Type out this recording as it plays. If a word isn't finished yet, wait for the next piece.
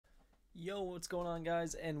Yo, what's going on,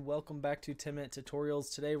 guys, and welcome back to 10-minute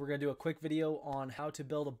tutorials. Today we're going to do a quick video on how to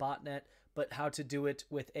build a botnet, but how to do it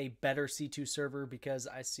with a better C2 server, because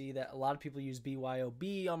I see that a lot of people use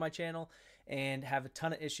BYOB on my channel and have a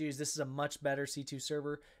ton of issues. This is a much better C2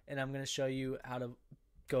 server, and I'm going to show you how to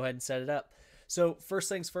go ahead and set it up. So first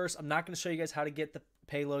things first, I'm not going to show you guys how to get the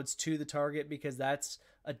payloads to the target, because that's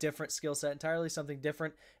a different skill set entirely, something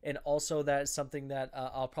different. And also that is something that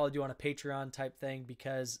I'll probably do on a Patreon type thing,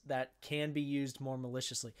 because that can be used more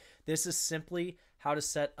maliciously. This is simply how to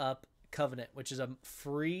set up Covenant, which is a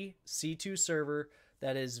free C2 server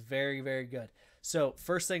that is very, very good. So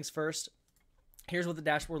first things first, here's what the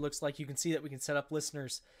dashboard looks like. You can see that we can set up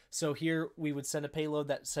listeners. So here we would send a payload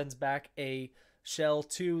that sends back a shell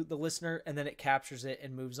to the listener, and then it captures it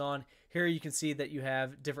and moves on. Here you can see that you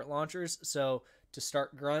have different launchers. So to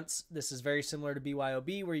start grunts, this is very similar to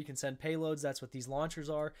BYOB, where you can send payloads. That's what these launchers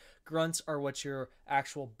are. Grunts are what your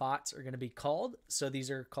actual bots are going to be called. So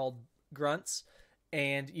these are called grunts.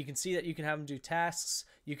 And you can see that you can have them do tasks.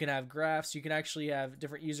 You can have graphs. You can actually have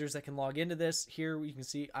different users that can log into this. Here we can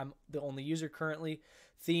see I'm the only user currently.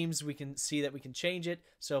 Themes, we can see that we can change it.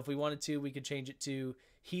 So if we wanted to, we could change it to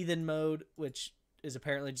heathen mode, which is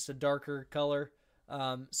apparently just a darker color.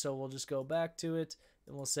 So we'll just go back to it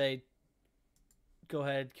and we'll say, go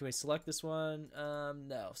ahead, can we select this one?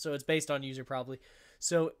 No. So it's based on user probably.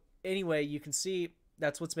 So anyway, you can see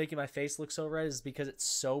that's what's making my face look so red, is because it's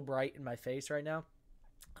so bright in my face right now.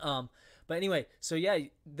 But anyway, so yeah,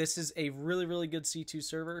 this is a really, really good C2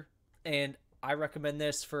 server, and I recommend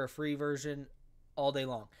this for a free version all day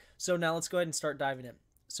long. So now let's go ahead and start diving in.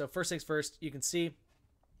 So first things first, you can see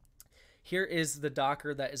here is the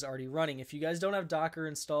Docker that is already running. If you guys don't have Docker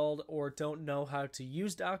installed or don't know how to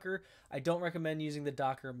use Docker, I don't recommend using the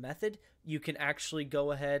Docker method. You can actually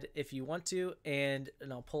go ahead if you want to, and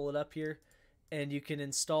I'll pull it up here, and you can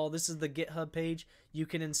install, this is the GitHub page. You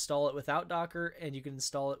can install it without Docker, and you can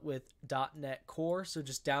install it with .NET Core. So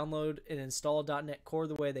just download and install .NET Core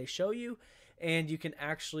the way they show you, and you can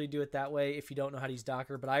actually do it that way if you don't know how to use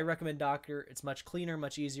Docker. But I recommend Docker. It's much cleaner,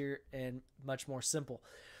 much easier, and much more simple.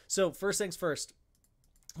 So first things first,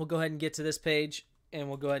 we'll go ahead and get to this page, and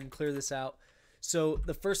we'll go ahead and clear this out. So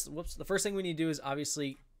the first thing we need to do is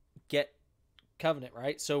obviously get Covenant,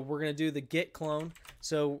 right? So we're going to do the git clone.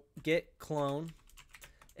 So git clone,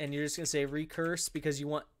 and you're just going to say recurse, because you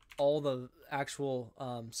want all the actual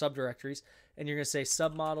subdirectories, and you're going to say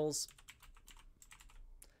submodels,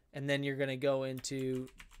 and then you're going to go into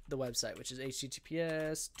the website, which is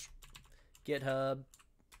https github.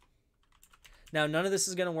 Now, none of this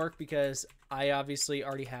is going to work because I obviously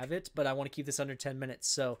already have it, but I want to keep this under 10 minutes.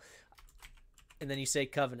 So, and then you say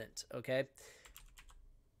Covenant, okay?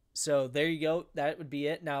 So there you go. That would be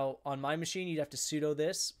it. Now, on my machine, you'd have to sudo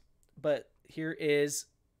this, but here is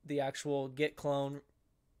the actual git clone,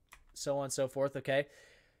 so on and so forth, okay?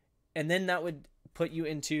 And then that would put you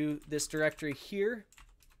into this directory here,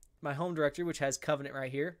 my home directory, which has Covenant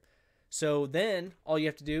right here. So then all you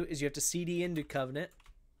have to do is you have to cd into Covenant,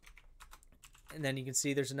 and then you can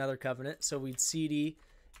see there's another Covenant. So we'd cd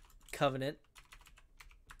Covenant,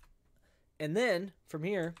 and then from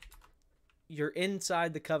here, you're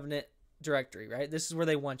inside the Covenant directory, right? This is where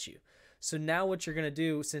they want you. So now what you're going to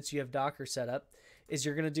do, since you have Docker set up, is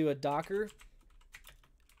you're going to do a Docker,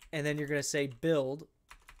 and then you're going to say build,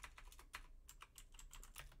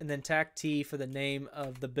 and then tac T for the name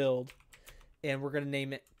of the build, and we're going to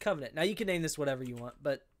name it Covenant. Now you can name this whatever you want,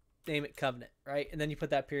 but name it Covenant, right? And then you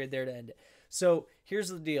put that period there to end it. So here's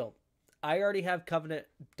the deal. I already have Covenant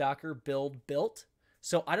Docker build built,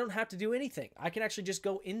 so I don't have to do anything. I can actually just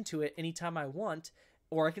go into it anytime I want,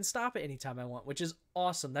 or I can stop it anytime I want, which is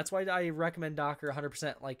awesome. That's why I recommend Docker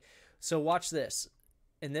 100%. Like, so watch this.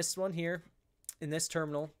 In this one here, in this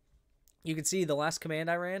terminal, you can see the last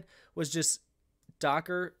command I ran was just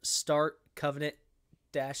Docker start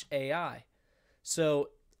Covenant-AI. So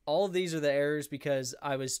all of these are the errors because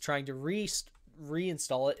I was trying to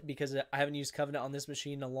reinstall it, because I haven't used Covenant on this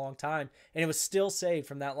machine in a long time, and it was still saved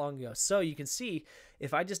from that long ago. So you can see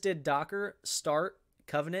if I just did Docker start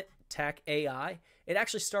Covenant tac AI, it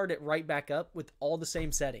actually started it right back up with all the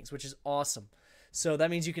same settings, which is awesome. So that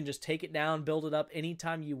means you can just take it down, build it up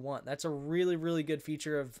anytime you want. That's a really, really good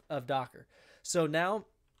feature of Docker. So now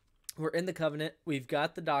we're in the Covenant. We've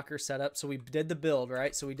got the Docker set up. So we did the build,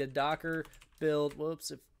 right? So we did Docker build. Whoops,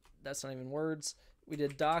 if that's not even words. We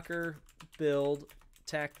did Docker build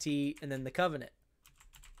tac T and then the Covenant,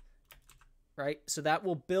 right? So that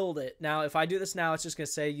will build it. Now, if I do this now, it's just going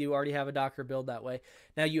to say you already have a Docker build that way.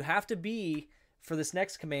 Now you have to be, for this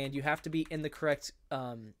next command, you have to be in the correct,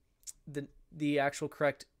 the actual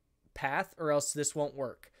correct path, or else this won't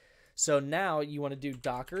work. So now you want to do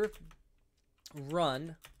Docker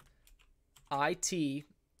run IT,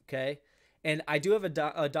 okay? And I do have a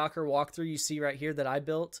Docker walkthrough you see right here that I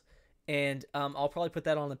built, and I'll probably put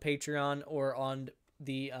that on the Patreon or on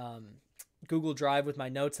the Google Drive with my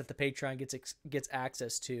notes that the Patreon gets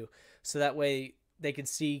access to, so that way they can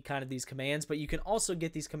see kind of these commands. But you can also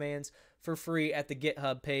get these commands for free at the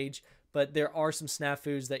GitHub page, but there are some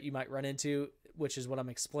snafus that you might run into, which is what I'm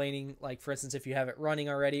explaining. Like, for instance, if you have it running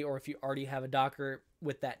already, or if you already have a Docker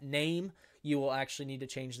with that name, you will actually need to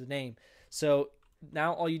change the name. So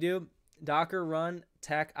now all you do, Docker run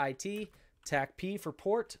tac IT, tac P for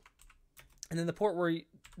port, and then the port where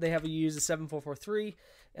they have you use is 7443,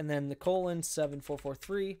 and then the colon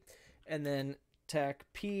 7443, and then tac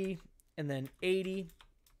P, and then 80,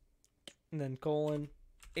 and then colon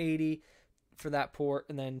 80 for that port,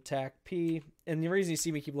 and then tac P. And the reason you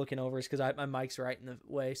see me keep looking over is because my mic's right in the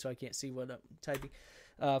way, so I can't see what I'm typing.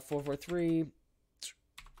 443,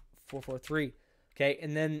 443. Okay,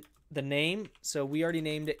 and then the name. So we already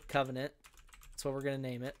named it Covenant. That's what we're going to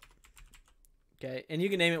name it. Okay, and you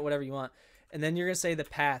can name it whatever you want. And then you're going to say the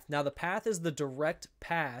path. Now, the path is the direct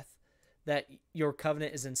path that your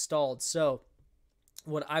Covenant is installed. So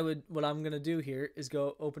what I'm going to do here is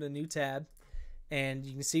go open a new tab, and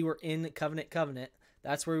you can see we're in Covenant.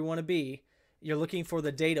 That's where we want to be. You're looking for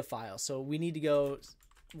the data file. So we need to go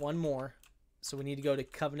one more. So we need to go to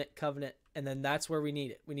Covenant, and then that's where we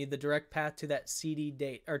need it. We need the direct path to that CD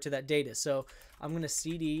date, or to that data. So I'm going to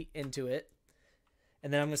CD into it,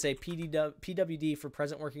 and then I'm going to say PWD for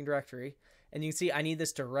present working directory. And you can see I need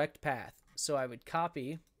this direct path. So I would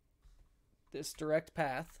copy this direct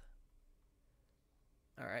path.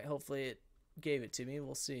 All right, hopefully it gave it to me.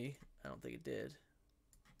 We'll see. I don't think it did.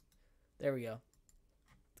 There we go.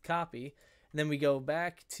 Copy. And then we go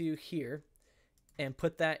back to here and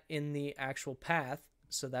put that in the actual path.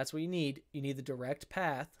 So that's what you need. You need the direct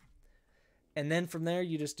path. And then from there,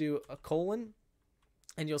 you just do a colon,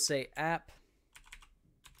 and you'll say app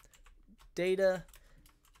data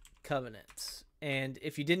Covenant. And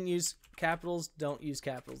if you didn't use capitals, don't use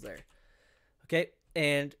capitals there. Okay,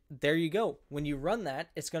 and there you go. When you run that,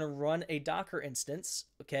 it's going to run a Docker instance,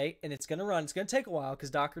 okay? And it's going to take a while,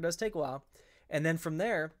 because Docker does take a while. And then from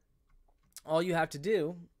there, all you have to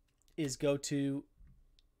do is go to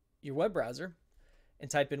your web browser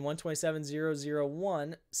and type in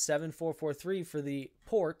 127.0.0.1.7443 for the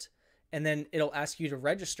port, and then it'll ask you to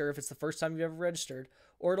register if it's the first time you've ever registered,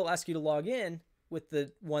 or it'll ask you to log in with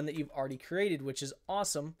the one that you've already created, which is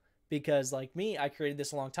awesome, because like me, I created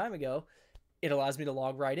this a long time ago. It allows me to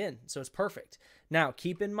log right in, so it's perfect. Now,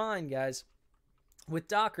 keep in mind, guys, with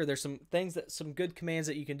Docker, there's some good commands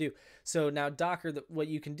that you can do. So now Docker, what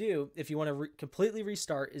you can do if you want to completely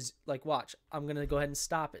restart is, like, watch. I'm going to go ahead and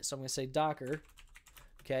stop it. So I'm going to say Docker,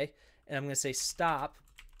 okay, and I'm going to say stop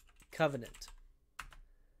Covenant.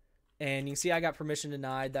 And you can see I got permission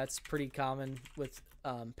denied. That's pretty common with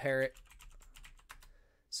Parrot.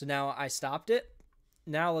 So now I stopped it.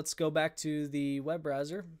 Now let's go back to the web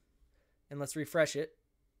browser and let's refresh it.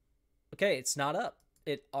 Okay, it's not up.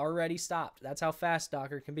 It already stopped. That's how fast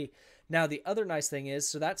Docker can be. Now, the other nice thing is,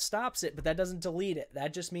 so that stops it, but that doesn't delete it.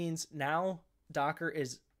 That just means now Docker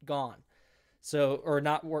is gone. So, or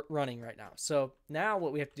not running right now. So now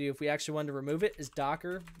what we have to do, if we actually wanted to remove it, is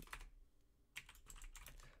Docker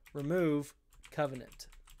remove Covenant.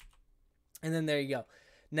 And then there you go.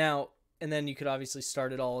 Now, and then you could obviously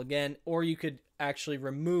start it all again, or you could actually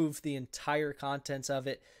remove the entire contents of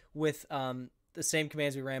it with the same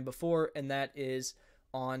commands we ran before, and that is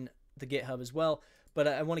on the GitHub as well. But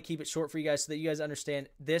I want to keep it short for you guys so that you guys understand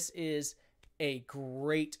this is a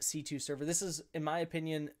great C2 server. This is, in my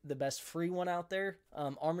opinion, the best free one out there.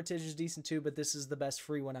 Armitage is decent too, but this is the best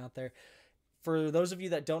free one out there. For those of you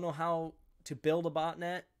that don't know how to build a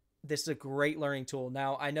botnet, this is a great learning tool.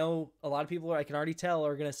 Now, I know a lot of people, I can already tell,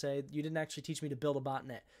 are going to say, you didn't actually teach me to build a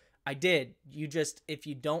botnet. I did. You just, if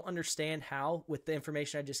you don't understand how with the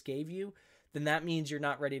information I just gave you, then that means you're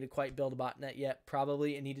not ready to quite build a botnet yet,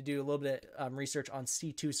 probably, and need to do a little bit of research on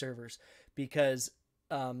C2 servers, because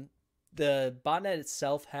the botnet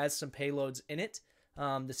itself has some payloads in it.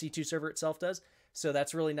 The C2 server itself does. So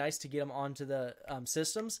that's really nice to get them onto the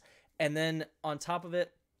systems. And then on top of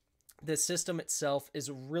it, the system itself is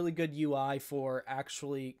a really good UI for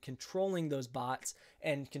actually controlling those bots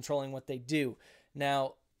and controlling what they do.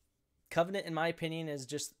 Now, Covenant, in my opinion,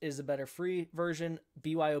 is a better free version.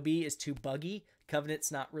 BYOB is too buggy.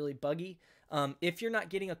 Covenant's not really buggy. If you're not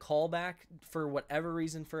getting a callback for whatever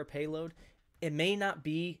reason for a payload, it may not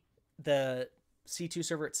be the C2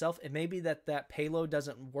 server itself. It may be that payload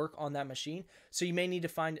doesn't work on that machine. So you may need to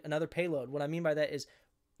find another payload. What I mean by that is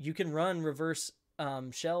you can run reverse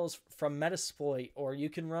shells from Metasploit, or you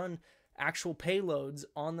can run actual payloads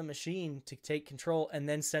on the machine to take control and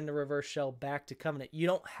then send a reverse shell back to Covenant. You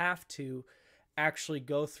don't have to actually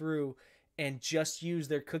go through and just use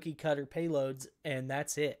their cookie cutter payloads and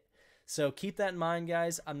that's it. So keep that in mind,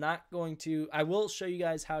 guys. I will show you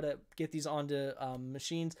guys how to get these onto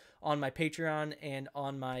machines on my Patreon and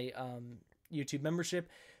on my YouTube membership,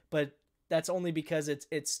 but that's only because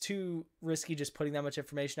it's too risky just putting that much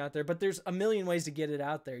information out there. But there's a million ways to get it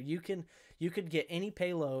out there. You could get any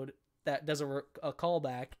payload that does a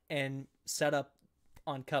callback and set up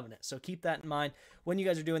on Covenant. So keep that in mind when you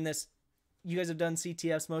guys are doing this. You guys have done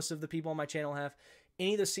CTFs. Most of the people on my channel have.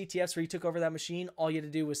 Any of those CTFs where you took over that machine, all you had to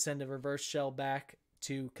do was send a reverse shell back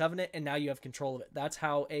to Covenant, and now you have control of it. That's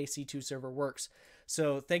how a C2 server works.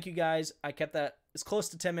 So thank you guys. I kept that as close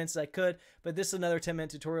to 10 minutes as I could, but this is another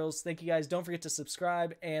 10-minute tutorials. Thank you guys. Don't forget to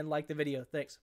subscribe and like the video. Thanks.